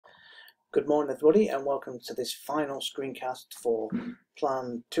Good morning everybody and welcome to this final screencast for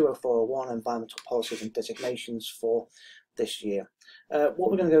Plan 20401 Environmental Policies and Designations for this year. What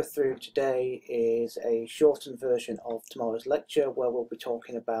we're going to go through today is a shortened version of tomorrow's lecture where we'll be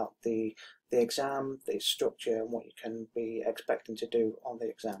talking about the exam, the structure and what you can be expecting to do on the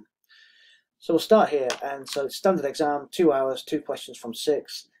exam. So we'll start here, and so it's standard exam, 2 hours, 2 questions from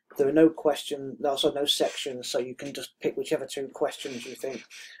 6. There are no sections, so you can just pick whichever 2 questions you think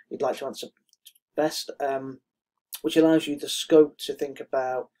you'd like to answer best, which allows you the scope to think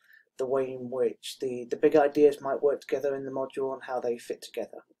about the way in which the big ideas might work together in the module and how they fit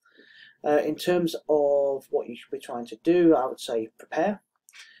together. In terms of what you should be trying to do, I would say prepare.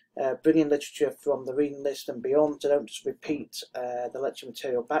 Bring in literature from the reading list and beyond, so don't just repeat the lecture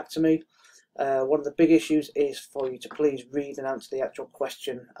material back to me. One of the big issues is for you to please read and answer the actual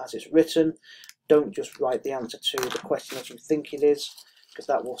question as it's written. Don't just write the answer to the question as you think it is, because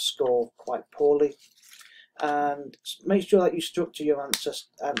that will score quite poorly. And make sure that you structure your answers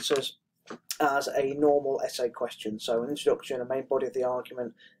as a normal essay question. So an introduction, a main body of the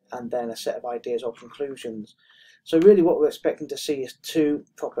argument, and then a set of ideas or conclusions. So really what we're expecting to see is 2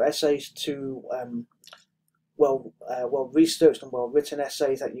 proper essays, 2 well researched and well written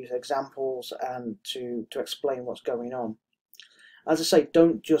essays that use examples and to explain what's going on. As I say,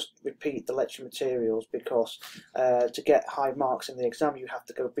 don't just repeat the lecture materials, because to get high marks in the exam you have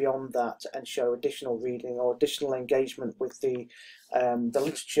to go beyond that and show additional reading or additional engagement with the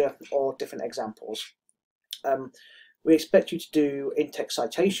literature or different examples. We expect you to do in-text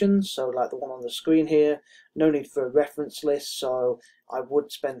citations, so like the one on the screen here. No need for a reference list, so I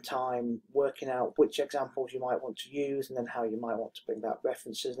would spend time working out which examples you might want to use and then how you might want to bring that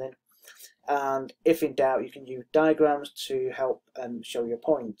references in. And if in doubt, you can use diagrams to help show your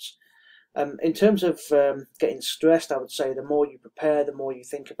points. In terms of getting stressed, I would say the more you prepare, the more you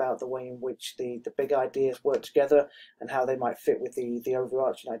think about the way in which the big ideas work together and how they might fit with the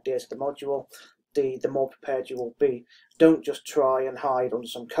overarching ideas of the module, the more prepared you will be. Don't just try and hide under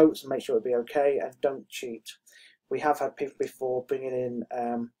some coats and make sure it'll be okay, and don't cheat. We have had people before bringing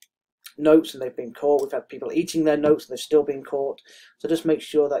in notes and they've been caught. We've had people eating their notes and they've still been caught. So just make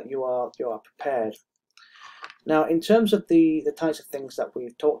sure that you are prepared. Now, in terms of the types of things that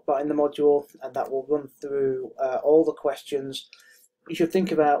we've talked about in the module and that will run through all the questions, you should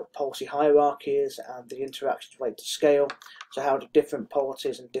think about policy hierarchies and the interactions related to scale. So how do different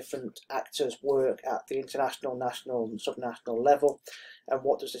policies and different actors work at the international, national and subnational level, and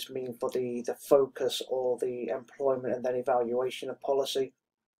what does this mean for the focus or the employment and then evaluation of policy.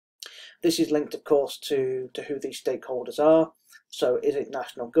 This is linked, of course, to who these stakeholders are. So is it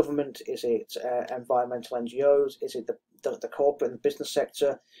national government, is it environmental NGOs, is it the corporate and the business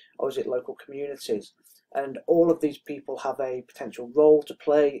sector, or is it local communities? And all of these people have a potential role to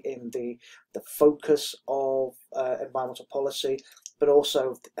play in the focus of environmental policy, but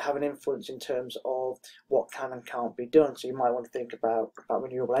also have an influence in terms of what can and can't be done. So you might want to think about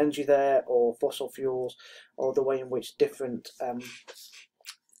renewable energy there, or fossil fuels, or the way in which different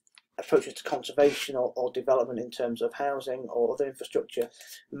approaches to conservation or development in terms of housing or other infrastructure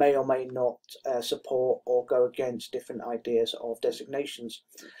may or may not support or go against different ideas of designations.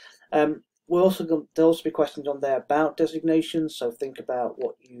 There'll also be questions on there about designations, so think about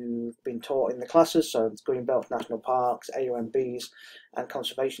what you've been taught in the classes, so Greenbelt National Parks, AONBs and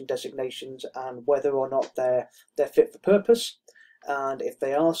conservation designations, and whether or not they're fit for purpose, and if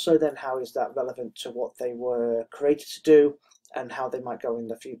they are so, then how is that relevant to what they were created to do and how they might go in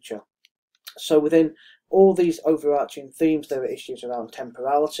the future. So within all these overarching themes, there are issues around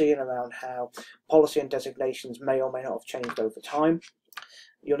temporality and around how policy and designations may or may not have changed over time.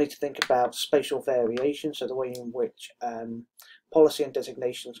 You'll need to think about spatial variation, so the way in which policy and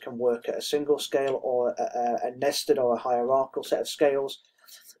designations can work at a single scale or a nested or a hierarchical set of scales,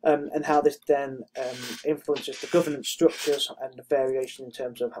 and how this then influences the governance structures and the variation in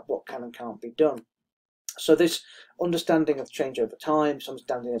terms of what can and can't be done. So this understanding of change over time, this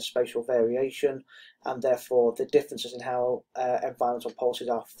understanding of spatial variation, and therefore the differences in how environmental policies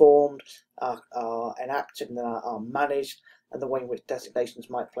are formed, are enacted and are managed, and the way in which designations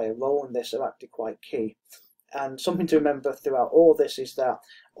might play a role in this are actually quite key. And something to remember throughout all this is that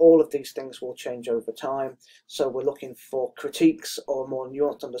all of these things will change over time, so we're looking for critiques or a more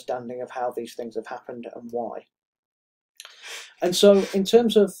nuanced understanding of how these things have happened and why. And so in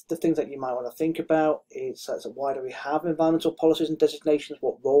terms of the things that you might want to think about, is why do we have environmental policies and designations?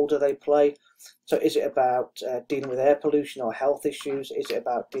 What role do they play? So is it about dealing with air pollution or health issues? Is it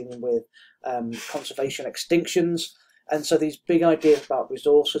about dealing with conservation extinctions? And so these big ideas about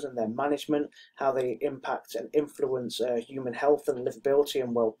resources and their management, how they impact and influence human health and livability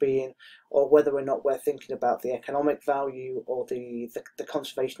and well-being, or whether or not we're thinking about the economic value or the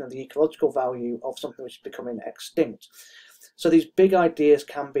conservation and the ecological value of something which is becoming extinct. So these big ideas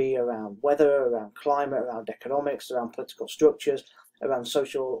can be around weather, around climate, around economics, around political structures, around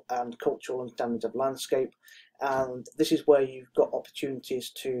social and cultural understandings of landscape. And this is where you've got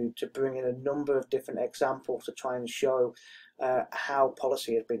opportunities to bring in a number of different examples to try and show how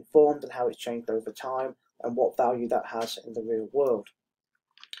policy has been formed and how it's changed over time and what value that has in the real world.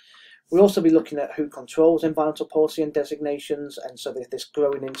 We'll also be looking at who controls environmental policy and designations, and so there's this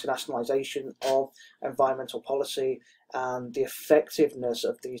growing internationalisation of environmental policy and the effectiveness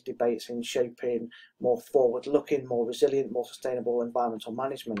of these debates in shaping more forward-looking, more resilient, more sustainable environmental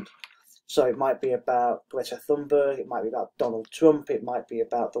management. So it might be about Greta Thunberg, it might be about Donald Trump, it might be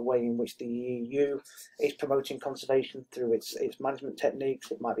about the way in which the EU is promoting conservation through its management techniques,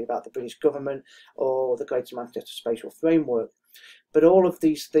 it might be about the British government or the Greater Manchester Spatial Framework. But all of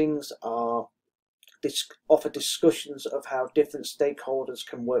these things offer discussions of how different stakeholders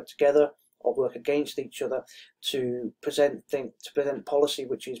can work together or work against each other to present policy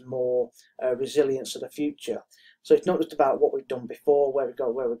which is more resilient to the future. So it's not just about what we've done before, where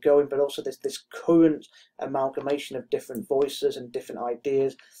we're going, but also this current amalgamation of different voices and different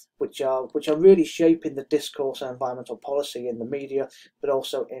ideas, which are really shaping the discourse on environmental policy in the media, but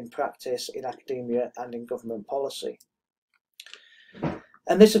also in practice, in academia, and in government policy.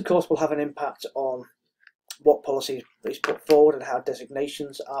 And this, of course, will have an impact on what policy is put forward and how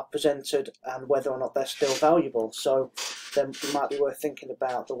designations are presented and whether or not they're still valuable. So then it might be worth thinking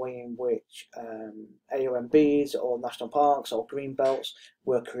about the way in which AOMBs or national parks or green belts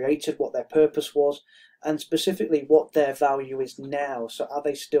were created, what their purpose was, and specifically what their value is now. So are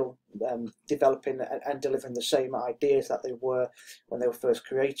they still developing and delivering the same ideas that they were when they were first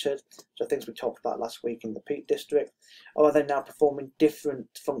created? So things we talked about last week in the Peak District. Or are they now performing different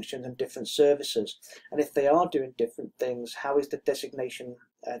functions and different services? And if they are doing different things, how is the designation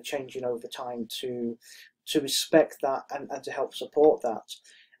changing over time to respect that and to help support that?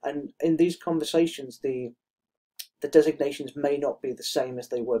 And in these conversations, the designations may not be the same as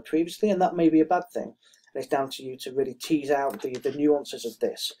they were previously, and that may be a bad thing. And it's down to you to really tease out the nuances of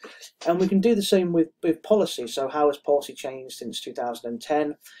this. And we can do the same with policy. So how has policy changed since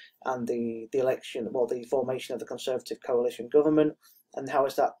 2010 and the election, well, the formation of the Conservative coalition government, and how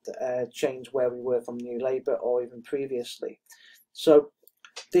has that changed where we were from New Labour or even previously? So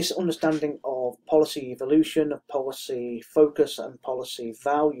this understanding of policy evolution, of policy focus and policy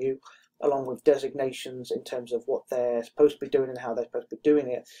value, along with designations in terms of what they're supposed to be doing and how they're supposed to be doing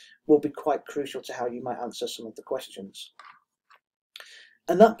it, will be quite crucial to how you might answer some of the questions.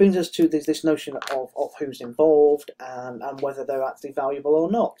 And that brings us to this notion of who's involved and whether they're actually valuable or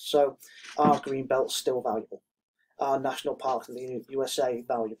not. So are green belts still valuable? Are national parks in the USA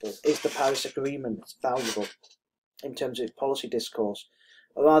valuable? Is the Paris Agreement valuable in terms of its policy discourse?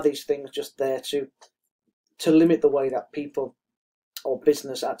 Or are these things just there to limit the way that people or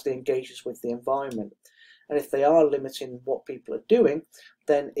business actually engages with the environment? And if they are limiting what people are doing,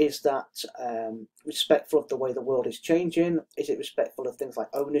 then is that respectful of the way the world is changing? Is it respectful of things like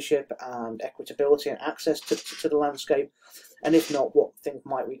ownership and equitability and access to the landscape? And if not, what things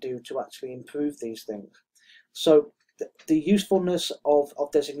might we do to actually improve these things? So the usefulness of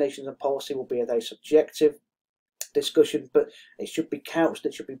designations and policy will be a very subjective discussion, but it should be couched,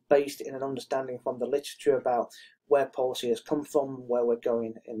 it should be based in an understanding from the literature about where policy has come from, where we're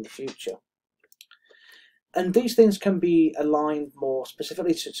going in the future. And these things can be aligned more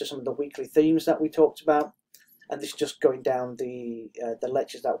specifically to some of the weekly themes that we talked about. And this is just going down the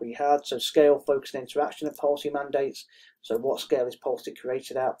lectures that we had. So scale, focus and interaction of policy mandates. So what scale is policy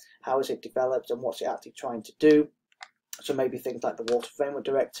created at? How is it developed and what's it actually trying to do? So maybe things like the Water Framework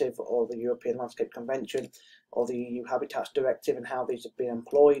Directive or the European Landscape Convention or the EU Habitats Directive and how these have been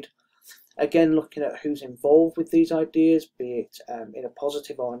employed. Again, looking at who's involved with these ideas, be it in a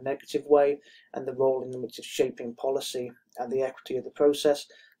positive or a negative way, and the role in which is shaping policy and the equity of the process.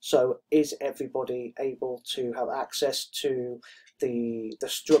 So is everybody able to have access to the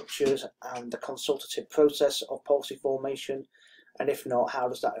structures and the consultative process of policy formation? And if not, how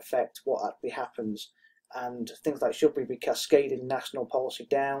does that affect what actually happens? And things like, should we be cascading national policy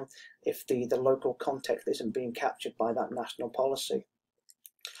down if the local context isn't being captured by that national policy?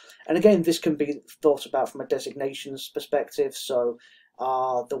 And again, this can be thought about from a designations perspective. So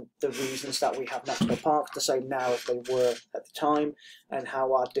are the reasons that we have national parks the same now as they were at the time? And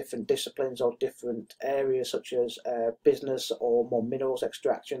how are different disciplines or different areas such as business or more minerals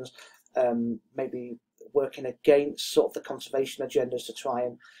extractions maybe working against sort of the conservation agendas to try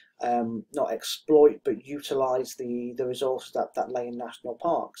and not exploit but utilise the resources that lay in national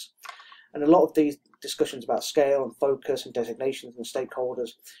parks. And a lot of these discussions about scale and focus and designations and stakeholders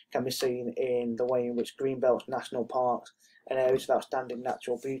can be seen in the way in which greenbelts, national parks and areas of outstanding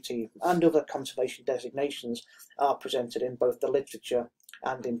natural beauty and other conservation designations are presented in both the literature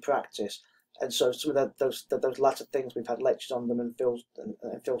and in practice. And so some of those latter things, we've had lectures on them, and Phil's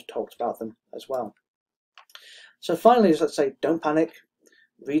talked about them as well. So finally, as I say, don't panic,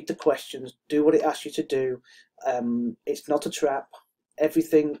 read the questions, do what it asks you to do. It's not a trap.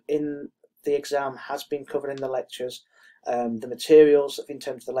 Everything in the exam has been covered in the lectures. The materials in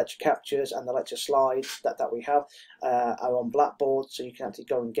terms of the lecture captures and the lecture slides that we have are on Blackboard, so you can actually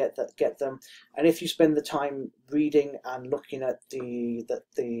go and get them. And if you spend the time reading and looking at the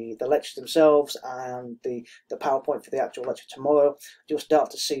lectures themselves and the PowerPoint for the actual lecture tomorrow, you'll start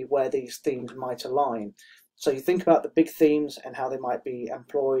to see where these themes might align. So you think about the big themes and how they might be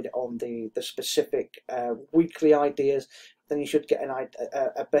employed on the specific weekly ideas, then you should get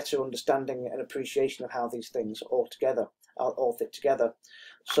a better understanding and appreciation of how these things all fit together.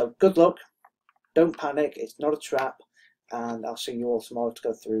 So good luck, don't panic, it's not a trap, and I'll see you all tomorrow to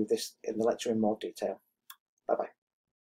go through this in the lecture in more detail. Bye bye.